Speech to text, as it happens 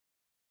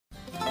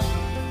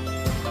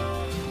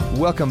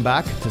Welcome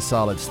back to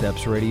Solid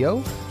Steps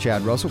Radio.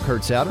 Chad Russell,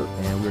 Kurt Souter,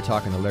 and we're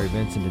talking to Larry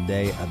Benson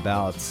today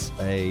about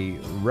a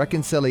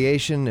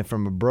reconciliation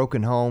from a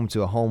broken home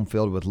to a home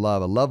filled with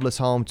love, a loveless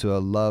home to a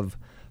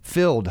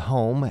love-filled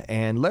home.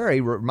 And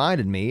Larry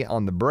reminded me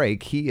on the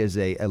break, he is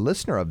a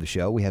listener of the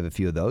show. We have a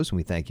few of those, and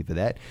we thank you for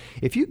that.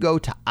 If you go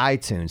to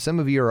iTunes, some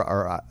of you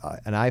are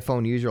an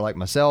iPhone user like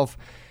myself.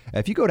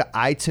 If you go to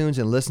iTunes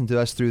and listen to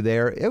us through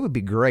there, it would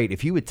be great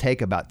if you would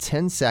take about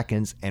 10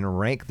 seconds and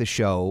rank the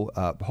show,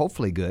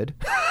 hopefully good,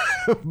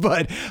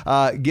 but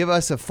give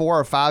us a 4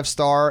 or 5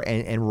 star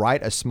and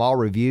write a small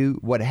review.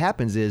 What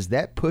happens is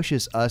that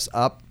pushes us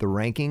up the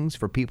rankings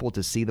for people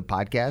to see the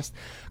podcast,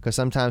 because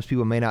sometimes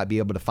people may not be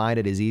able to find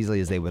it as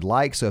easily as they would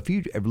like. So if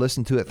you have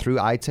listened to it through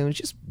iTunes,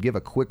 just give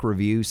a quick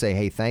review, say,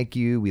 hey, thank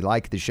you, we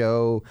like the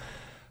show,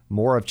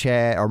 more of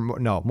Chad, or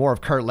no, more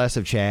of Kurt, less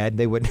of Chad.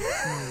 They would...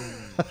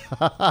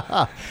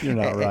 You're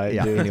not right,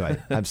 yeah, dude. Anyway,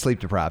 I'm sleep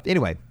deprived.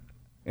 Anyway.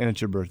 And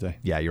it's your birthday.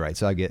 Yeah, you're right.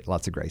 So I get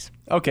lots of grace.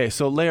 Okay,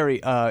 so Larry,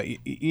 kind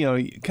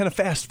of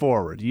fast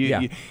forward.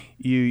 You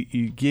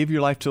give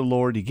your life to the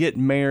Lord. You get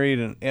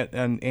married,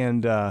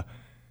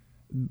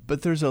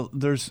 but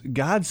there's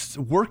God's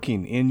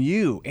working in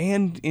you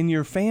and in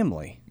your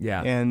family.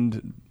 Yeah.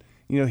 And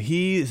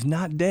He is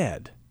not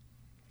dead.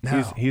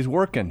 No. He's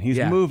working. He's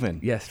moving.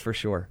 Yes, for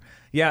sure.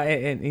 Yeah,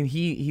 and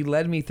he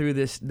led me through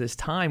this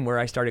time where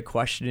I started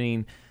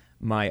questioning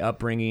my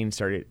upbringing,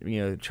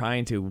 started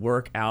trying to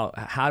work out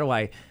how do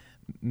I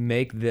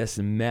make this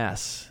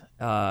mess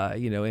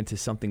into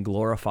something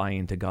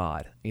glorifying to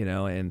God,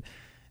 and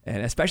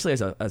especially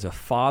as a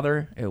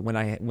father,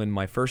 when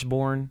my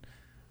firstborn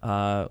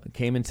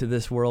came into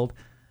this world,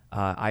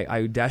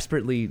 I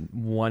desperately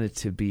wanted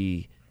to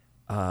be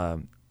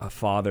a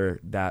father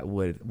that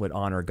would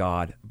honor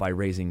God by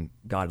raising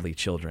godly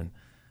children.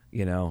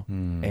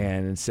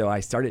 And so I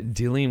started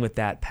dealing with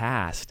that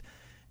past.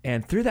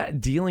 And through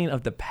that dealing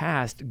of the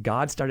past,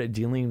 God started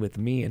dealing with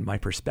me and my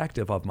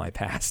perspective of my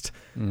past.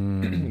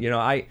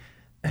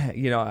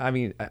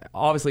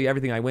 Obviously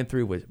everything I went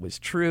through was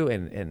true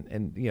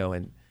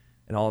and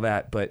all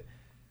that, but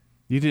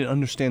you didn't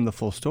understand the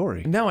full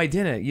story. No, I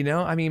didn't.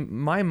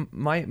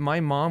 My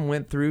mom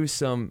went through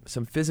some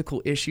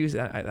physical issues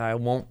that I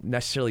won't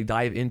necessarily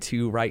dive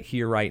into right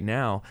here, right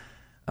now.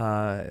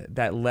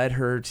 That led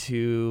her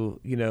to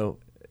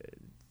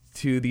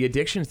the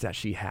addictions that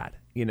she had,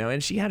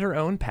 and she had her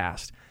own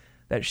past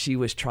that she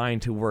was trying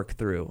to work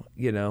through,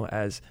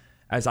 as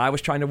I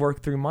was trying to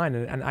work through mine.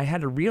 And I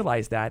had to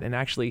realize that and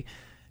actually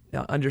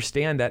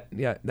understand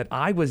that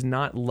I was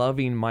not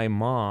loving my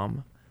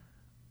mom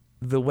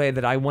the way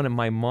that I wanted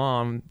my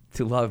mom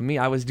to love me.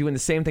 I was doing the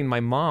same thing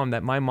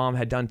that my mom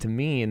had done to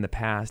me in the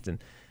past.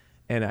 And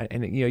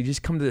you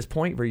just come to this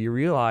point where you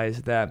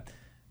realize that,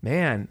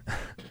 man,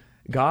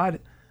 God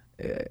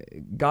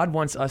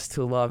wants us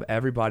to love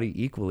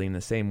everybody equally in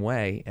the same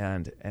way,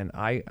 and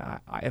I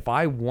if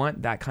I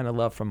want that kind of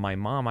love from my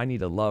mom, I need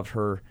to love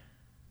her.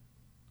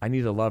 I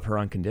need to love her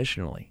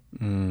unconditionally,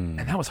 and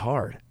that was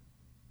hard.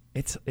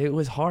 It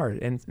was hard,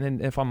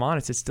 and if I'm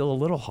honest, it's still a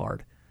little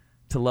hard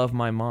to love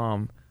my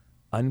mom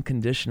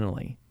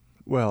unconditionally.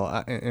 Well,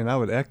 I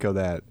would echo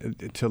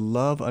that. To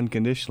love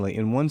unconditionally,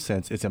 in one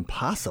sense, it's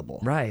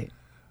impossible. Right.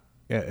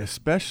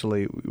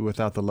 Especially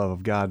without the love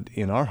of God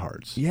in our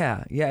hearts.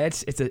 Yeah.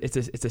 It's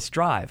a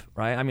strive,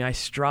 right? I mean, I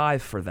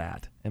strive for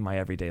that in my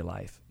everyday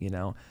life,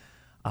 and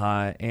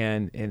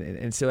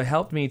so it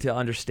helped me to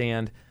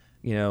understand,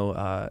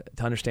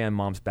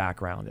 Mom's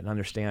background and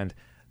understand,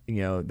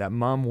 that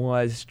Mom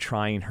was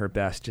trying her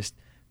best just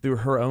through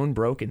her own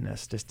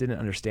brokenness, just didn't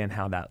understand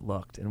how that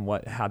looked and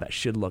how that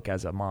should look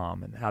as a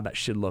mom and how that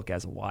should look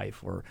as a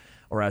wife or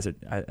as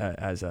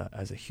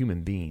a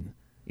human being,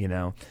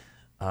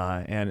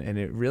 and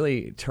it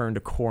really turned a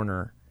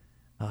corner.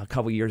 A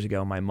couple years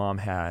ago, my mom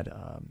had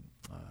a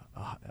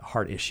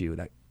heart issue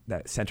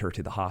that sent her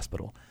to the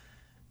hospital,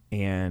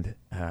 and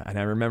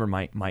I remember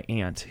my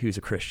aunt, who's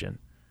a Christian,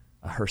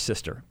 her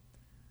sister,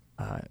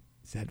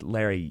 said,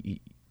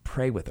 "Larry,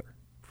 pray with her,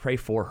 pray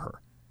for her.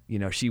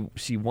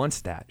 She wants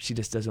that. She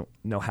just doesn't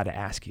know how to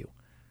ask you."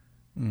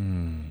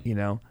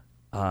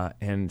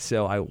 And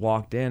so I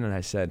walked in and I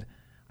said,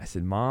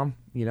 "Mom,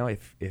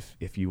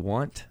 if you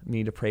want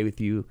me to pray with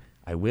you,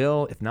 I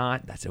will. If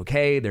not, that's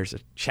okay. There's a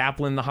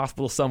chaplain in the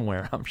hospital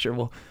somewhere. I'm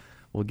sure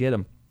we'll get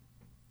him."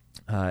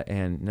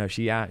 And no,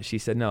 she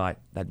said, "No,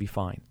 that'd be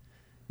fine."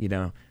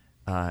 And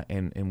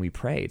we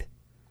prayed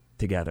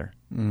together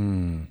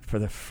for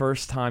the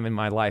first time in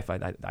my life.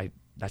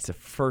 That's the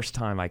first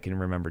time I can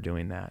remember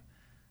doing that,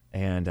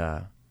 and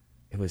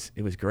it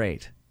was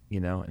great.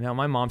 Now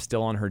my mom's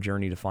still on her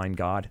journey to find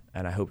God,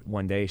 and I hope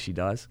one day she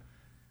does.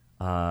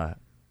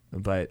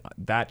 But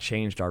that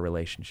changed our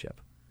relationship.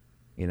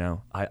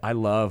 I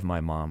love my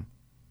mom.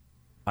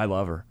 I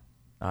love her.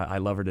 I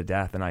love her to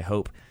death, and I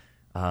hope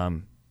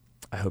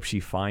she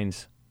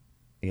finds,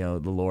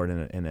 the Lord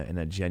in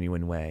a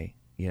genuine way,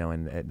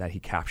 and that He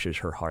captures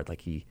her heart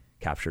like He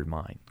captured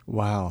mine.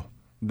 Wow,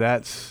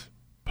 that's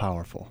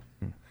powerful.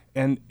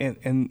 And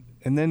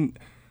then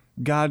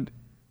God,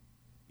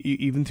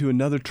 even through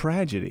another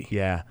tragedy.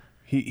 Yeah.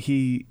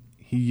 He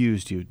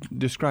used you.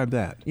 Describe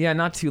that. Yeah,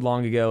 not too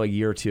long ago, a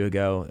year or two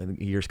ago, and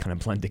years kind of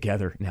blend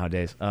together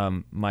nowadays.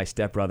 My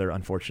stepbrother,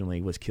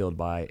 unfortunately, was killed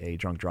by a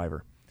drunk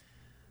driver.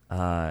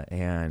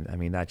 And I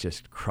mean, that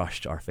just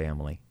crushed our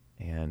family.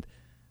 And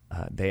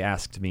they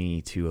asked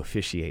me to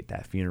officiate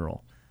that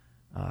funeral,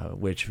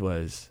 which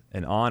was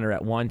an honor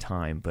at one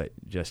time, but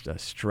just a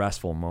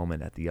stressful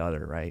moment at the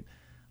other, right?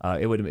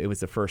 It was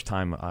the first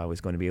time I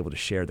was going to be able to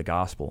share the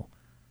gospel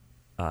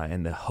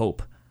and the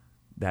hope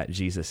that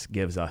Jesus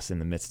gives us in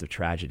the midst of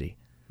tragedy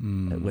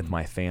with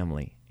my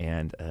family,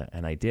 and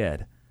I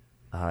did,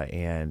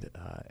 and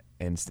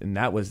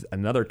that was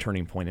another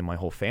turning point in my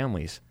whole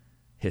family's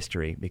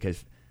history,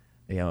 because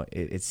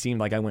it seemed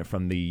like I went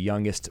from the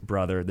youngest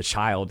brother, the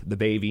child, the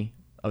baby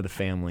of the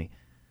family,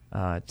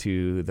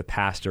 to the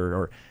pastor,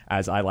 or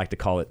as I like to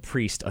call it,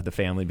 priest of the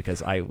family,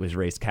 because I was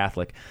raised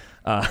Catholic.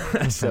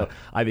 So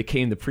I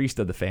became the priest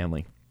of the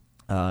family,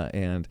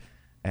 and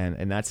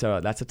that's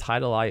a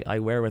title I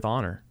wear with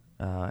honor.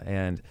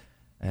 And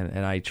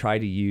I try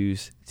to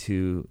use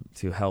to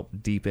help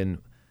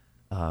deepen,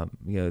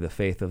 the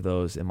faith of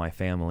those in my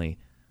family,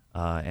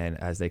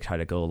 and as they try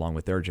to go along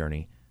with their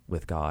journey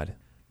with God.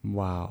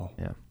 Wow.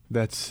 Yeah.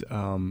 That's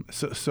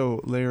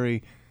so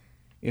Larry,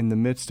 in the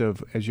midst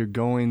of, as you're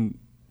going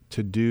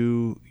to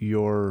do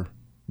your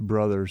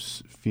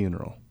brother's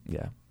funeral,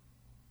 Yeah.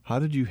 how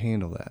did you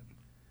handle that?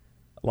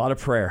 A lot of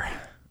prayer.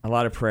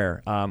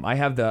 I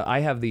have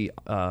the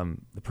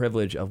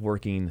privilege of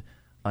working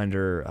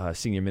under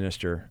senior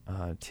minister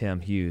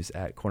Tim Hughes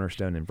at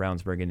Cornerstone in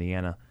Brownsburg,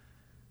 Indiana,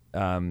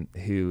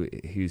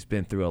 who's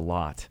been through a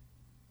lot.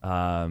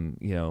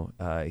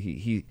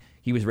 He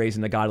was raised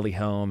in a godly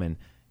home, and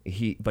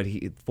he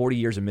 40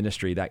 years of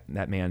ministry,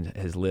 that man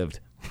has lived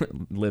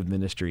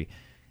ministry.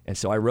 And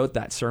so I wrote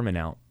that sermon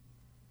out,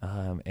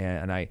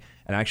 and I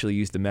actually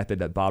used the method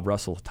that Bob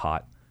Russell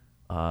taught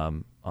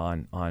on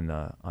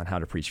how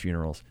to preach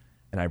funerals,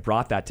 and I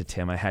brought that to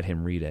Tim. I had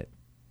him read it,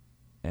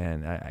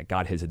 and I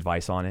got his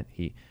advice on it.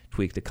 He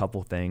tweaked a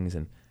couple things,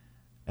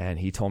 and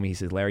he told me, he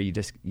said, Larry, you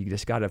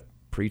just got to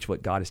preach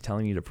what God is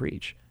telling you to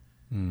preach.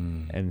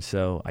 And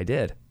so I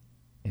did,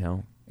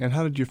 And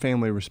how did your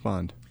family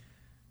respond?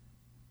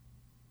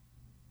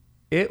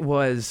 It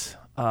was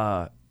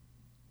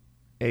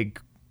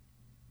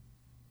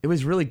it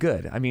was really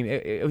good. I mean,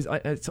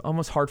 it's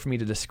almost hard for me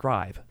to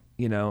describe.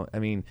 I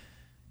mean,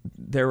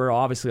 there were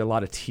obviously a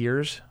lot of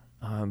tears,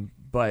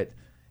 but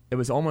it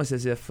was almost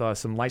as if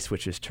some light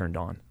switches turned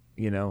on,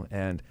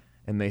 and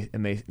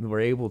they were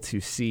able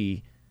to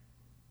see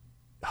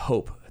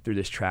hope through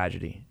this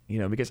tragedy,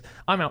 because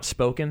I'm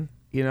outspoken,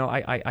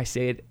 I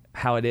say it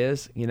how it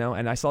is,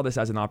 and I saw this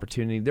as an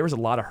opportunity. There was a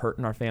lot of hurt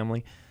in our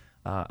family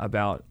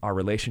about our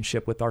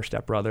relationship with our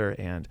stepbrother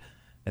and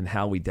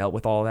how we dealt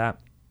with all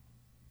that.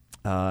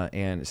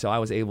 And so I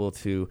was able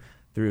to,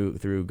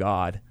 through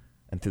God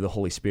and through the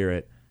Holy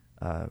Spirit,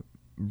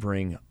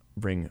 bring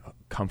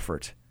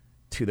comfort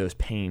to those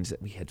pains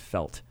that we had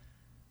felt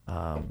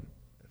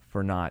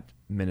for not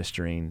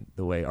ministering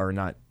the way, or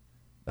not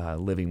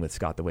living with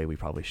Scott the way we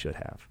probably should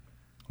have.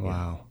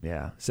 Wow.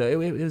 Yeah.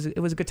 So it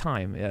was a good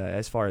time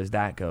as far as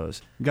that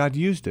goes. God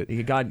used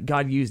it.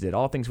 God used it.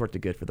 All things work to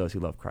good for those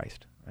who love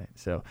Christ. Right.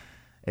 So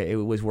it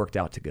was worked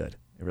out to good.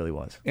 It really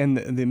was. And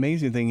the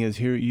amazing thing is,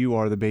 here you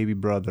are, the baby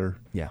brother.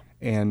 Yeah.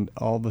 And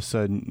all of a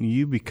sudden,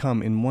 you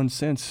become, in one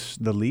sense,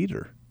 the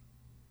leader.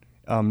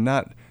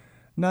 Not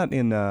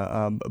in,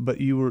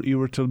 but you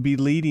were to be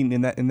leading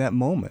in that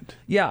moment.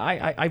 Yeah,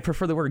 I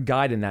prefer the word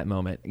guide in that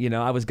moment.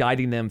 I was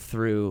guiding them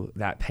through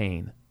that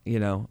pain.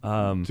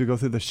 To go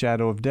through the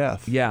shadow of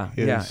death. Yeah,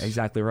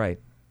 exactly right.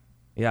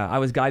 Yeah, I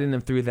was guiding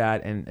them through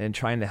that and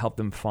trying to help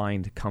them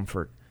find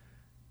comfort,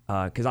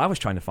 because I was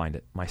trying to find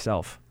it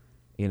myself.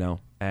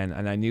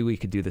 And I knew we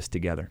could do this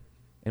together,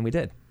 and we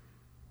did.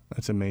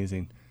 That's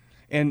amazing,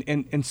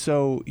 and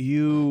so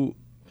you,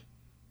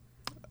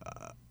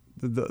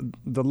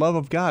 the love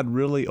of God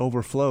really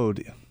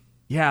overflowed.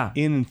 Yeah.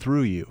 In and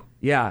through you.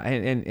 Yeah,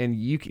 and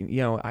you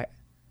can,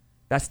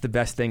 that's the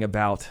best thing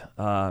about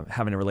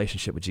having a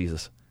relationship with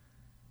Jesus,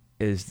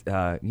 is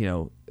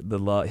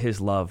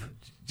His love.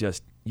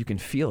 Just, you can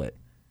feel it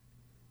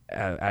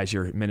as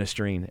you're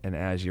ministering and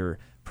as you're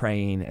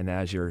praying and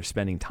as you're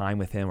spending time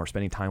with Him or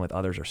spending time with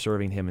others or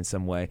serving Him in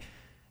some way.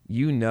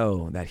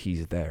 That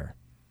He's there,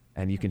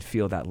 and you can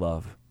feel that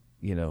love,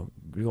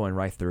 going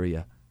right through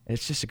you.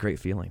 It's just a great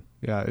feeling.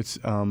 Yeah, it's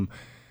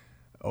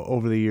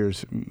over the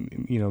years,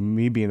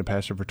 me being a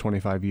pastor for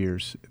 25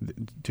 years,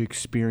 to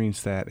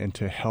experience that and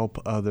to help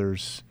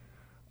others,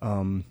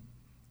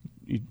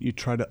 you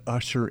try to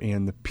usher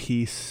in the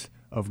peace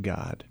of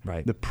God,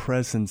 right? The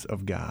presence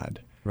of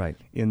God, right?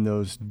 In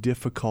those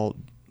difficult,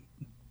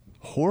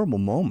 horrible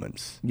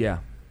moments. Yeah.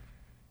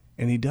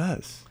 And He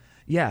does.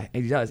 Yeah,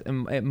 He does.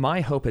 And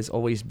my hope has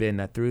always been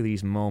that through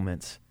these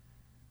moments,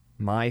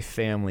 my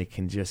family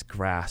can just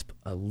grasp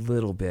a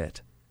little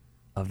bit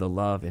of the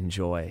love and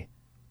joy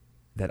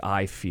that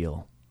I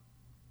feel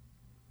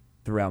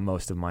throughout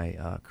most of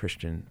my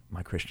Christian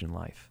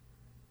life.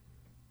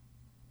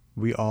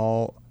 We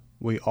all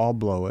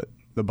blow it.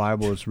 The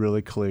Bible is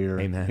really clear.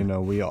 Amen. You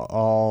know, we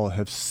all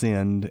have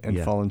sinned and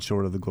Yeah. fallen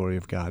short of the glory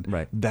of God.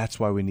 Right.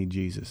 That's why we need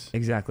Jesus.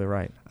 Exactly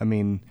right. I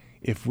mean,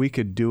 if we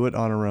could do it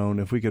on our own,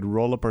 if we could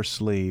roll up our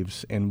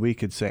sleeves and we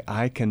could say,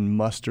 I can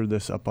muster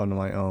this up on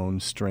my own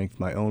strength,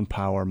 my own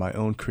power, my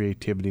own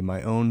creativity,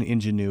 my own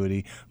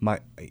ingenuity,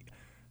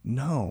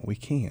 no, we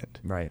can't.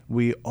 Right.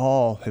 We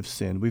all have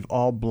sinned. We've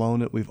all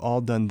blown it. We've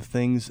all done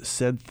things,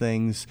 said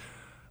things,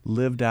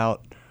 lived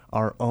out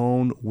our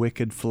own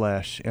wicked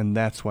flesh, and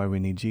that's why we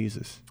need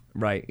Jesus.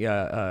 Right.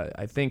 Yeah.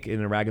 I think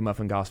in the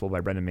Ragamuffin Gospel by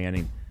Brendan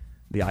Manning,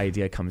 the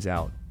idea comes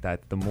out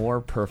that the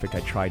more perfect I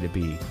try to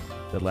be,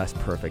 the less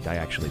perfect I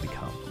actually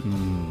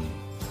become.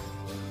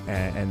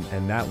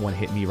 And that one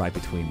hit me right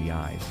between the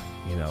eyes,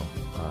 you know.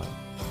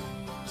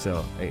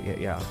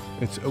 Yeah.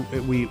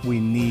 We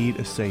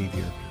need a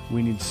Savior.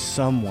 We need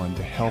someone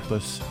to help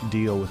us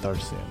deal with our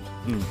sin.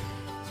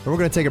 We're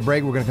going to take a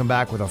break. We're going to come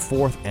back with our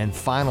fourth and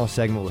final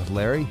segment with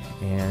Larry.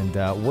 And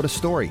what a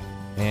story.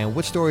 And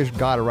what story is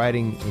God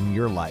writing in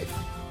your life?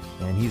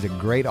 And he's a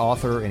great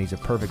author, and he's a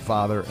perfect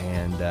father.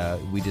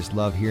 And we just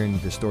love hearing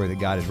the story that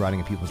God is writing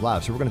in people's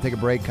lives. So we're going to take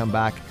a break, come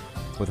back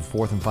with a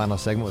fourth and final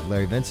segment with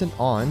Larry Vincent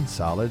on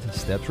Solid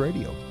Steps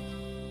Radio.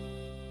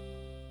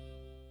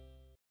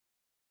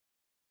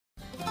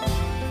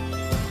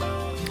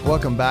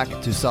 Welcome back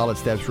to Solid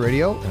Steps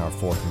Radio in our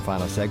fourth and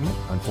final segment.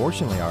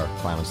 Unfortunately, our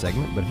final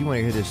segment, but if you want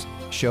to hear this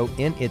show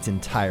in its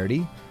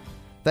entirety,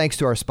 thanks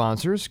to our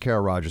sponsors,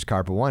 Carol Rogers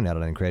Carpet One,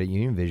 Adeline Credit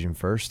Union, Vision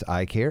First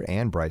Eye Care,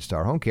 and Bright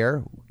Star Home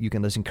Care, you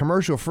can listen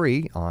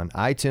commercial-free on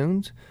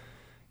iTunes.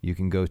 You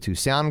can go to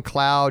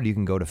SoundCloud. You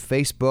can go to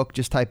Facebook.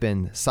 Just type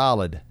in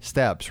Solid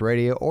Steps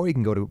Radio, or you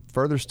can go to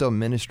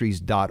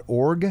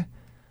furtherstillministries.org.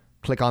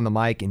 Click on the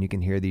mic, and you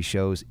can hear these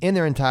shows in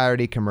their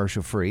entirety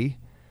commercial-free.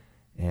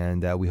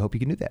 And we hope you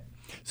can do that.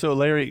 So,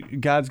 Larry,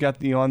 God's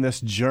got you on this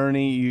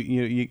journey.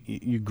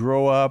 You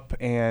grow up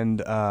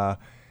and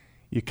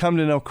you come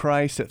to know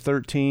Christ at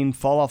 13,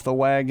 fall off the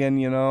wagon,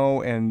 you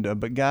know, and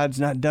but God's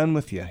not done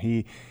with you.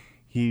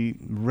 He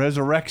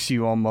resurrects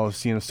you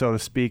almost, you know, so to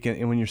speak.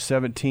 And when you're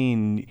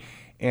 17,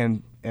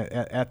 and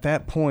at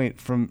that point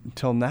from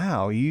till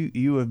now,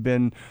 you have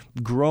been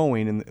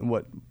growing in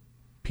what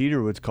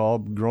Peter would call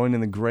growing in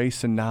the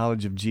grace and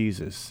knowledge of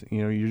Jesus.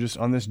 You know, you're just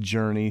on this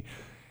journey.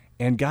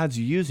 And God's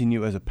using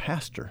you as a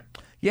pastor.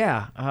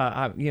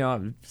 Yeah, you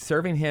know,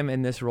 serving Him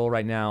in this role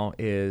right now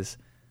is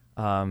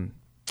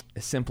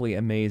simply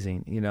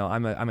amazing. You know,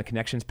 I'm a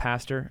connections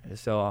pastor,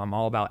 so I'm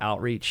all about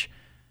outreach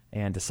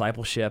and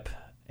discipleship,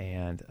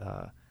 and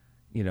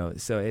you know,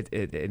 so it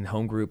in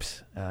home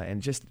groups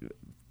and just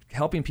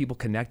helping people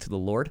connect to the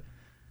Lord,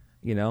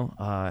 you know,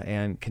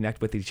 and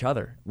connect with each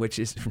other, which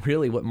is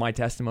really what my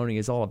testimony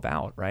is all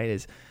about, right?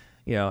 Is,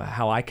 you know,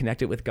 how I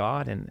connected with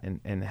God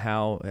and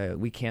how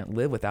we can't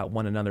live without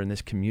one another in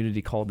this community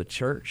called the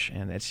church.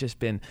 And it's just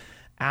been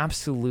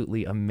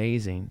absolutely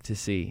amazing to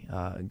see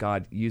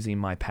God using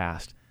my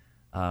past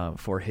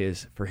for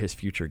his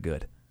future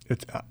good.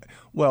 It's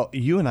well,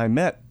 you and I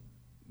met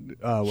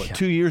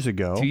 2 years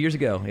ago. 2 years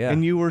ago, yeah.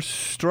 And you were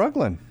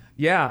struggling.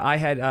 Yeah, I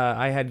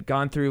had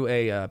gone through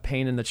a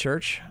pain in the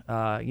church,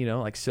 you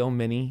know, like so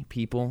many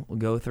people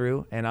go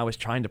through, and I was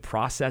trying to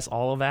process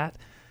all of that.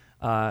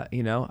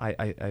 You know,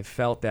 I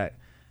felt that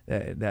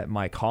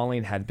my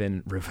calling had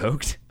been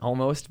revoked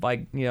almost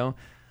by, you know,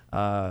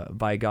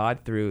 by God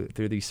through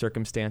these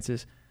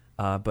circumstances,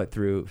 but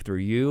through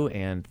you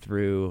and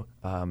through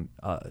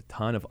a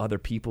ton of other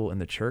people in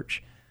the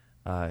church,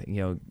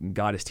 you know,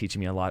 God is teaching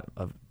me a lot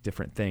of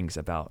different things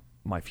about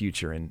my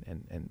future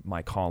and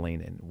my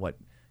calling and what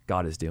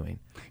God is doing.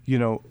 You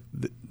know,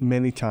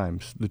 many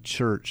times the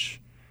church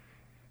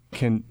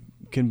can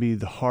be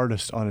the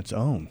hardest on its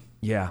own.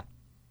 Yeah.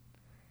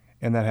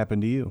 And that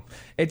happened to you.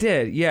 It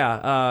did,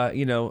 yeah.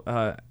 You know,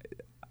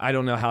 I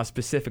don't know how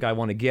specific I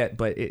want to get,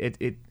 but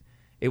it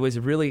was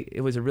a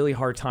really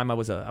hard time. I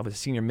was a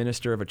senior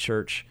minister of a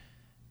church,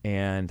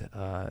 and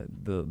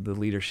the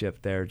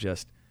leadership there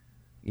just,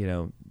 you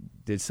know,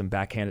 did some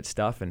backhanded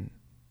stuff and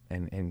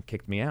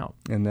kicked me out.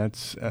 And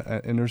that's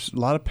and there's a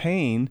lot of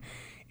pain,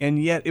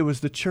 and yet it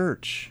was the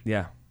church,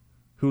 yeah,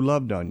 who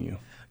loved on you.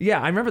 Yeah,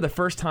 I remember the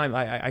first time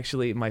I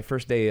actually, my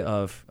first day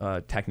of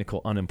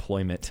technical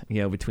unemployment,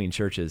 you know, between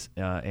churches,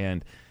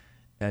 and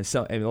a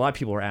lot of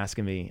people were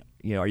asking me,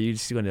 you know, are you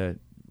just going to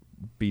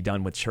be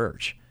done with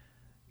church,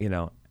 you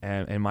know?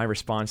 And my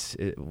response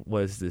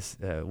was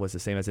the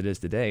same as it is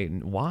today.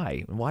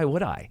 Why? Why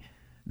would I?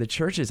 The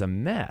church is a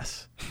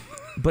mess,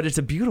 but it's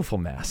a beautiful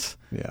mess.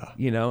 Yeah,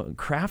 you know,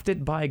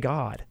 crafted by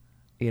God.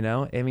 You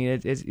know, I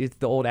mean, it's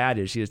the old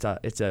adage.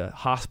 It's a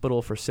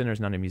hospital for sinners,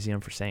 not a museum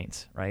for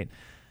saints, right?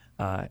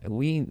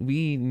 We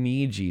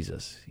need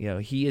Jesus. You know,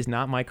 He is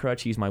not my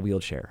crutch. He's my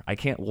wheelchair. I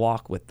can't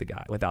walk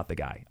without the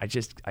guy.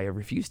 I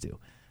refuse to,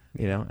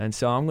 you know. And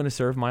so I'm going to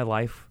serve my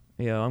life.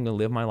 You know, I'm going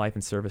to live my life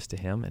in service to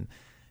Him,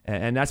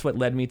 And that's what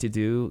led me to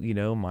do,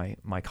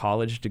 my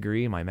college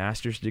degree, my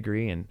master's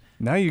degree, and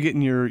now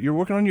you're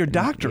working on your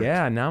doctorate.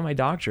 Yeah, now my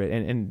doctorate.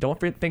 And don't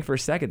think for a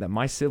second that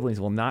my siblings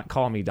will not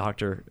call me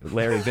Dr.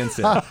 Larry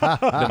Vincent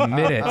the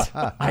minute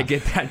I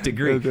get that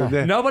degree.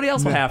 Nobody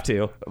else will have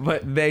to,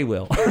 but they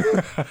will.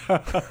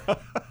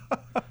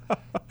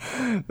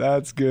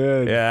 That's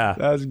good. Yeah.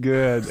 That's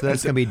good. So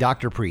that's going to be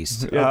Dr.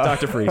 Priest. Yeah,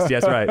 Dr. Priest,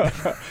 yes, right.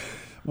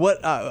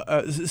 What?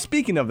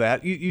 Speaking of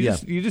that,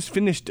 you just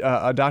finished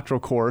a doctoral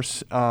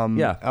course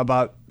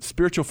about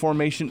spiritual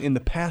formation in the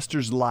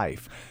pastor's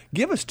life.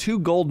 Give us 2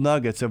 gold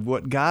nuggets of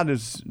what God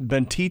has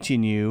been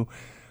teaching you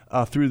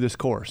through this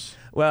course.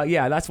 Well,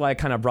 yeah, that's why I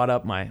kind of brought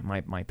up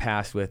my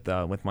past with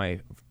my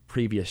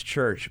previous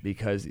church,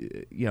 because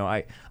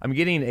I'm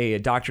getting a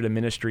doctorate of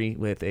ministry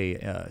with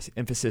a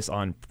emphasis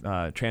on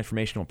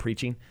transformational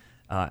preaching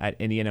at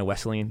Indiana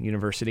Wesleyan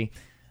University,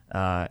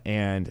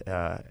 and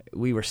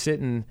we were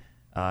sitting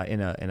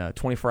in a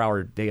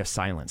 24-hour day of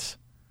silence,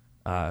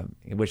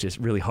 which is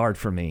really hard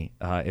for me.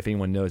 If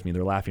anyone knows me,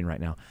 they're laughing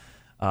right now.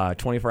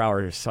 24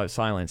 hours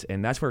silence,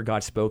 and that's where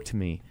God spoke to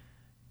me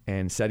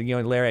and said,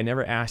 Larry, I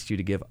never asked you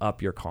to give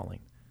up your calling.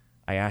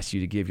 I asked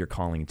you to give your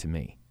calling to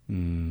me,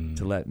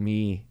 to let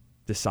me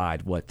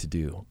decide what to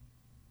do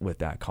with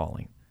that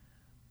calling.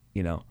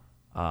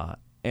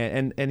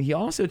 And he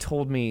also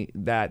told me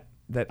that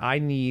I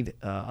need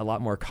a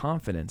lot more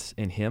confidence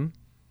in him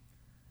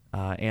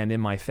and in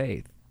my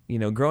faith.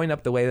 Growing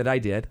up the way that I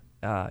did,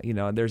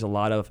 there's a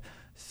lot of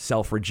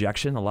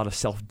self-rejection, a lot of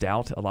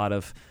self-doubt, a lot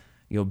of,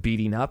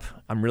 beating up.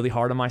 I'm really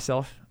hard on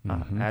myself,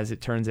 as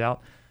it turns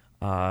out.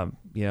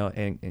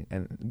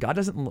 And God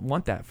doesn't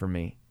want that for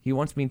me. He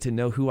wants me to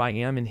know who I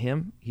am in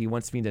him. He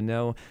wants me to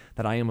know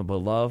that I am a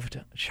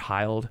beloved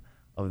child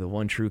of the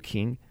one true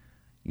King,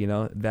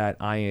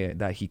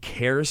 that he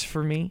cares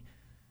for me,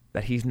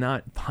 that he's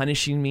not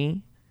punishing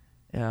me,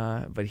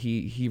 but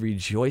he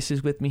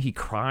rejoices with me. He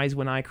cries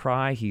when I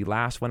cry. He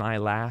laughs when I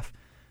laugh.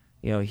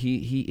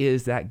 He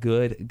is that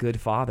good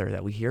father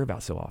that we hear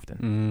about so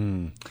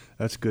often.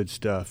 That's good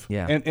stuff.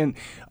 Yeah. And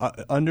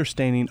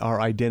understanding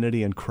our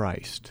identity in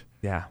Christ.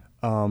 Yeah.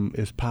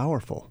 Is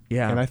powerful.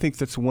 Yeah. And I think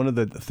that's one of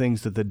the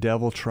things that the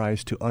devil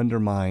tries to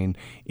undermine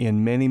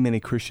in many, many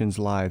Christians'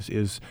 lives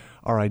is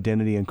our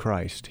identity in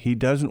Christ. He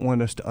doesn't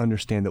want us to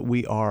understand that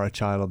we are a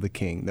child of the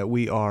King, that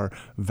we are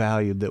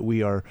valued, that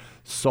we are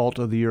salt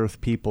of the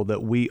earth people,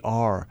 that we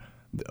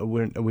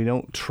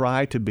don't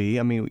try to be.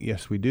 I mean,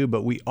 yes, we do,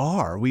 but we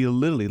are. We are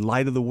literally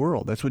light of the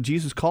world. That's what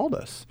Jesus called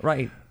us.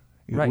 Right.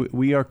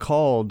 We are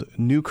called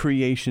new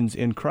creations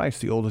in Christ.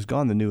 The old is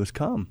gone, the new has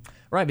come.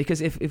 Right, because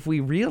if we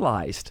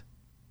realized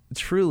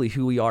truly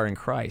who we are in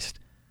Christ,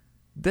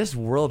 this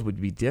world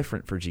would be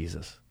different for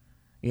Jesus.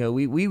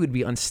 We would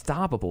be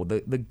unstoppable.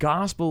 The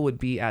gospel would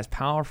be as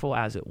powerful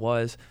as it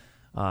was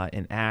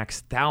in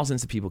Acts.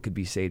 Thousands of people could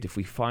be saved if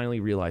we finally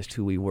realized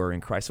who we were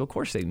in Christ. So of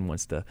course Satan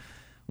wants to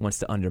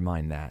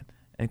undermine that.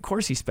 And of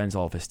course he spends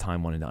all of his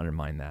time wanting to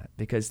undermine that,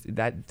 because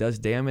that does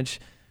damage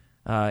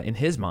in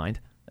his mind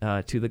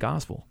to the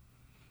gospel.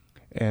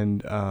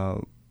 And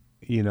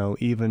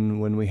even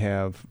when we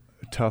have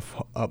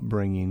tough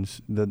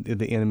upbringings,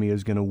 the enemy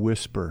is going to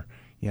whisper,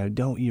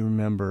 don't you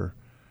remember?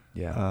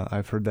 Yeah.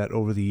 I've heard that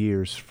over the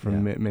years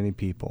from many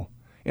people.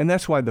 And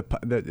that's why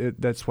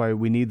that's why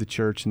we need the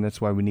church, and that's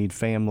why we need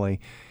family,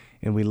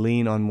 and we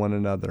lean on one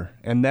another.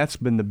 And that's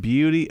been the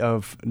beauty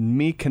of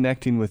me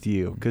connecting with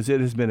you, because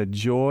it has been a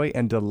joy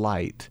and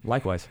delight.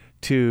 Likewise.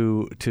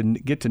 To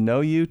get to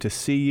know you, to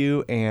see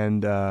you,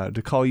 and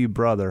to call you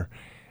brother.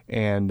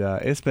 And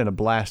it's been a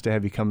blast to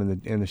have you come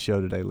in the show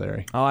today,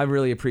 Larry. Oh, I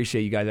really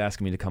appreciate you guys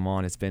asking me to come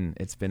on. It's been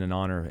an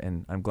honor,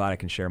 and I'm glad I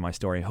can share my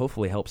story and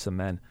hopefully help some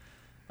men,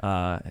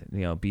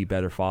 be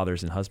better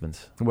fathers and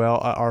husbands. Well,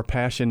 our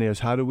passion is,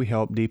 how do we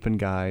help deepen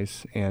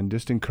guys and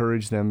just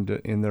encourage them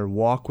in their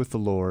walk with the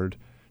Lord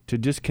to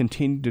just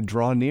continue to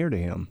draw near to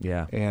Him.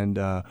 Yeah. And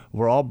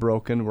we're all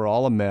broken. We're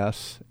all a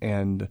mess,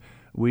 and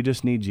we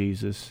just need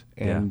Jesus,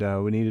 and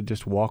we need to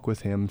just walk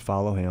with Him and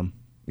follow Him.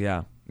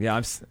 Yeah. Yeah.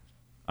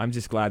 I'm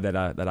just glad that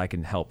I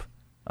can help,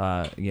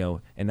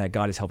 and that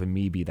God is helping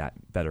me be that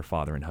better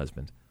father and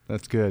husband.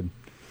 That's good.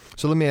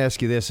 So let me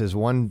ask you this: as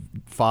one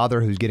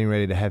father who's getting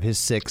ready to have his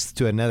sixth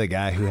to another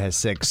guy who has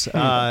six,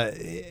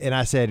 and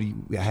I said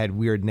I had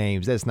weird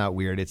names. That's not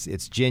weird.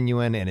 It's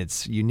genuine and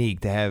it's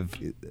unique to have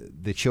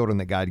the children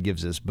that God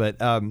gives us. But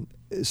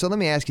so let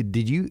me ask you: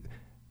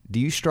 do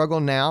you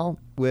struggle now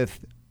with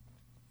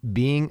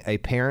being a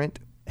parent,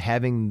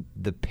 having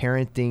the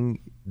parenting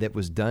that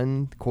was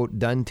done, quote,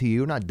 done to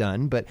you, not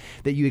done, but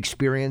that you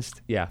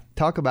experienced? Yeah.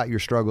 Talk about your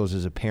struggles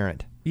as a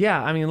parent.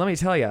 Yeah, I mean, let me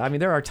tell you. I mean,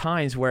 there are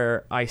times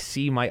where I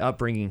see my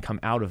upbringing come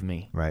out of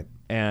me, right?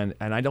 And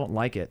I don't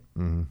like it,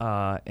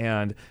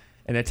 and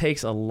it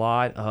takes a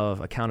lot of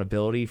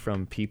accountability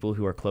from people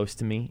who are close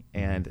to me,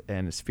 and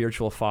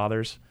spiritual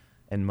fathers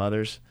and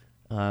mothers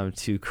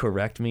to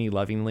correct me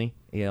lovingly,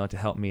 to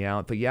help me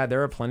out. But yeah,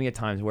 there are plenty of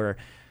times where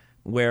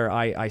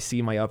I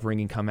see my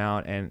upbringing come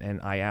out,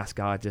 and I ask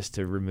God just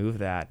to remove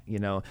that,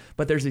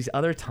 But there's these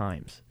other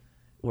times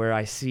where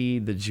I see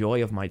the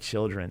joy of my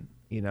children,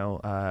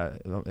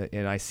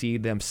 and I see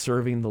them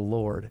serving the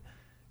Lord,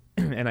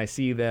 and I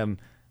see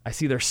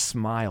their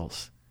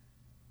smiles,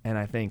 and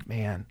I think,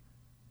 man,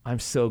 I'm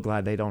so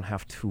glad they don't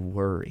have to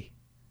worry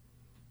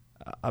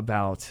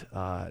about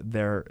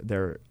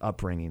their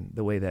upbringing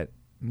the way that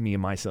me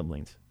and my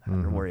siblings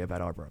have to worry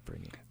about our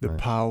upbringing. The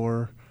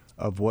power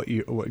of what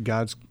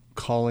God's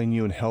calling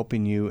you and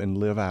helping you and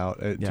live out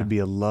to be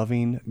a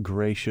loving,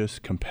 gracious,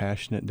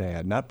 compassionate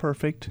dad. Not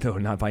perfect. No,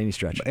 not by any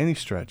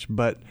stretch.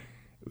 But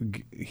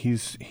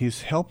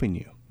he's helping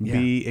you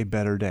be a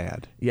better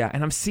dad. Yeah,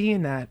 and I'm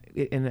seeing that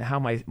in how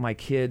my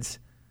kids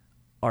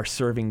are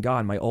serving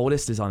God. My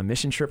oldest is on a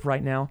mission trip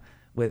right now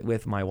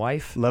with my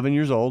wife. 11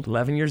 years old.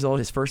 11 years old,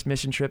 his first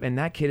mission trip, and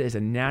that kid is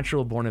a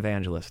natural born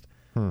evangelist.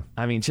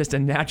 I mean, just a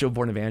natural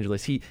born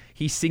evangelist.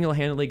 He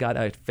single-handedly got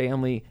a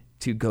family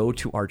to go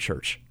to our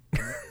church.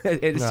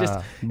 It's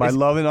just by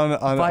loving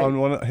on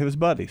one of his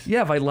buddies.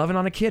 Yeah, by loving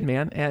on a kid,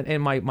 man.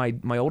 And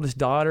my oldest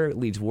daughter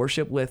leads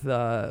worship with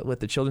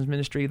the children's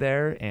ministry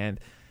there, and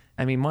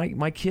I mean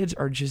my kids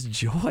are just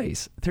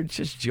joys. They're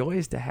just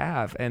joys to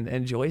have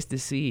and joys to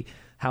see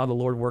how the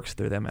Lord works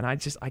through them. And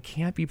I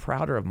can't be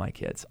prouder of my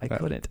kids. I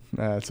couldn't.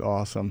 That's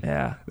awesome.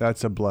 Yeah,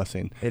 that's a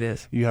blessing. It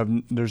is.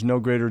 There's no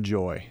greater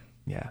joy.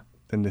 Yeah.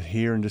 Than to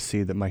hear and to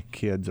see that my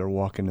kids are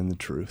walking in the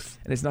truth.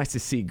 And it's nice to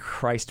see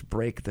Christ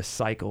break the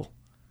cycle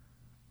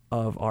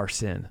of our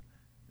sin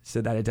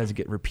so that it doesn't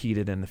get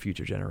repeated in the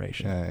future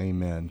generation.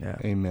 Amen. Yeah.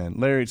 Amen.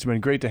 Larry, it's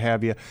been great to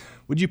have you.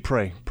 Would you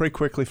pray? Pray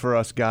quickly for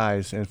us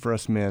guys and for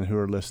us men who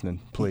are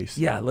listening, please.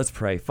 Yeah, let's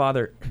pray.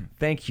 Father,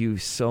 thank you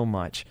so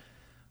much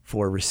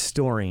for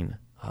restoring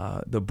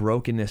the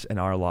brokenness in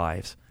our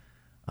lives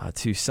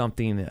to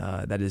something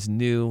that is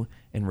new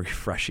and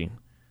refreshing.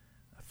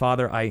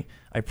 Father, I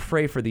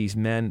pray for these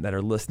men that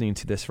are listening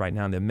to this right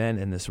now, the men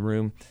in this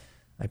room.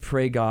 I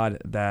pray,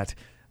 God, that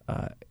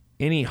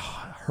any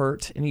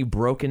hurt, any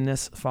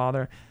brokenness,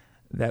 Father,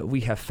 that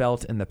we have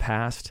felt in the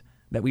past,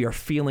 that we are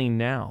feeling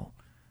now,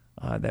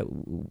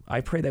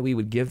 I pray that we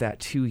would give that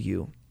to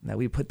you, that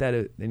we put that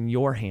in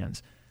your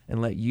hands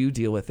and let you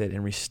deal with it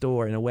and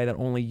restore in a way that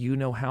only you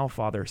know how,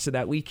 Father, so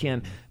that we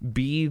can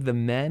be the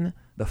men,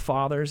 the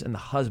fathers, and the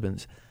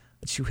husbands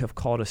that you have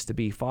called us to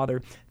be.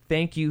 Father,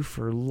 thank you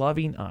for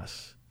loving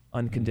us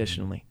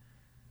unconditionally.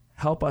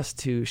 Help us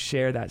to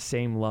share that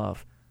same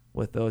love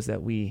with those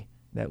that we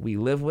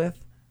live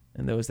with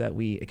and those that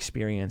we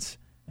experience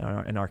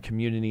in our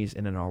communities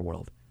and in our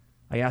world.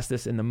 I ask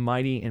this in the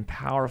mighty and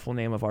powerful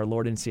name of our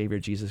Lord and Savior,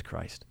 Jesus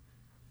Christ.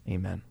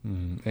 Amen.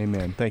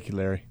 Amen. Thank you,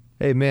 Larry.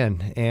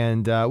 Amen.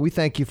 And we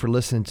thank you for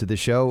listening to the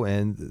show.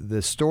 And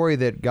the story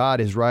that God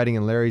is writing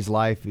in Larry's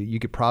life, you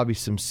could probably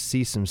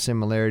see some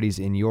similarities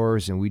in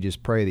yours. And we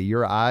just pray that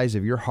your eyes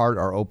of your heart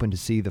are open to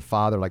see the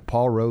Father, like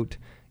Paul wrote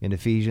in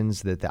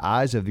Ephesians, that the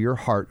eyes of your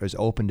heart is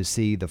open to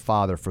see the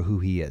Father for who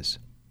he is.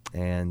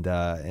 And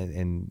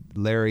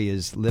Larry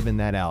is living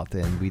that out.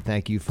 And we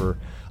thank you for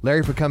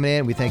Larry for coming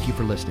in. We thank you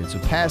for listening. So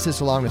pass this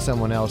along to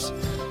someone else.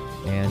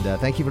 And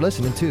thank you for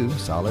listening to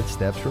Solid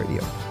Steps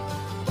Radio.